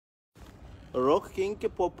Rock King ke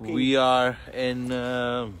Pop King? We are in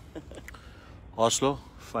Oslo,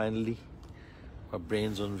 finally. Our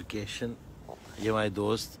brains on vacation. ये हमारे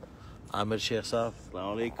दोस्त आमिर शेख साहब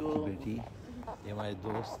Assalamu alaikum. की बेटी, ये हमारे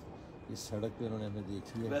दोस्त इस सड़क पे उन्होंने हमें देख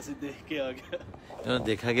लिया। वैसे देख के आ गया। इन्होंने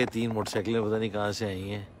देखा कि 3 मोटरसाइकिलें पता नहीं कहाँ से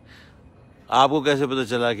आई हैं। आपको कैसे पता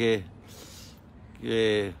चला कि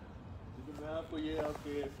मैं आपको ये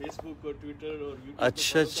आपके फेसबुक और ट्विटर और यूट्यूब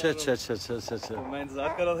अच्छा अच्छा अच्छा अच्छा अच्छा अच्छा अच्छा तो मैं इंतजार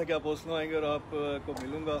कर रहा था कि आप ओस्लो आएंगे और आपको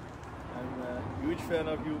मिलूंगा। I am huge fan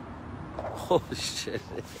of you. Oh shit.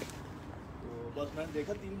 तो बस मैंने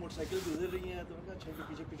देखा 3 मोटरसाइकिल गुजर रही हैं तो मैंने कहा अच्छा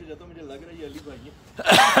पीछे पीछे जाता हूं, मुझे लग रहा है ये अली भाई है।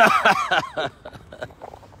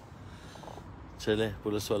 चले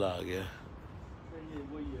पुलिस वाला आ गया। ये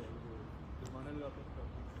वही है जो जुर्माना लगाता है।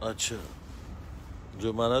 अच्छा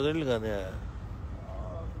जुर्माना तो नहीं लगाने आया।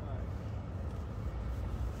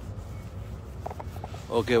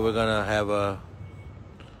 Okay, we're gonna have a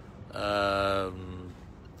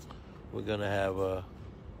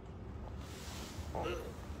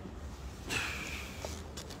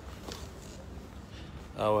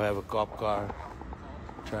I'll have a cop car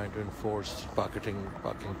trying to enforce parking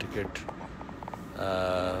ticket.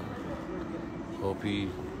 Hope he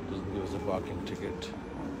doesn't give us a parking ticket.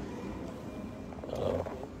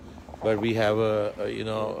 But we have a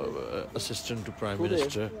assistant to Prime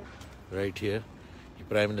Minister right here.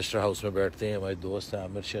 Prime minister house में बैठते हैं हमारे दोस्त हैं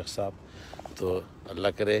आमिर शेख साहब, तो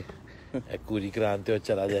अल्लाह करे कूरी कराते हो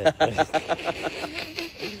चला जाए।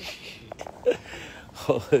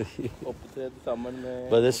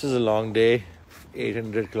 But this is a long day,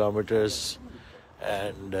 800 kilometers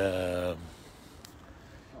and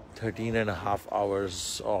 13.5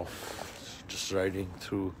 hours of just riding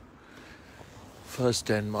through first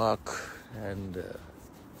Denmark and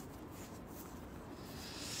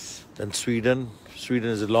then Sweden.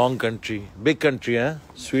 Sweden is a long country, big country, huh?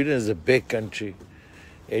 Sweden is a big country.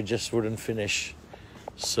 It just wouldn't finish.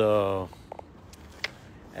 So,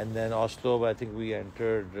 and then Oslo, I think we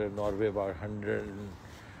entered Norway about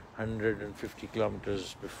 150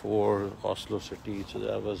 kilometers before Oslo city. So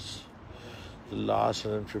that was the last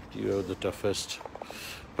 150 were the toughest.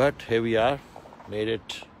 But here we are, made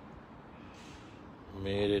it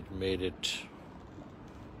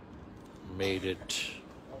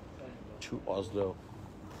to Oslo.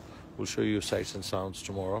 We'll show you sights and sounds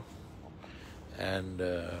tomorrow, and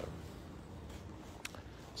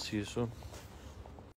see you soon.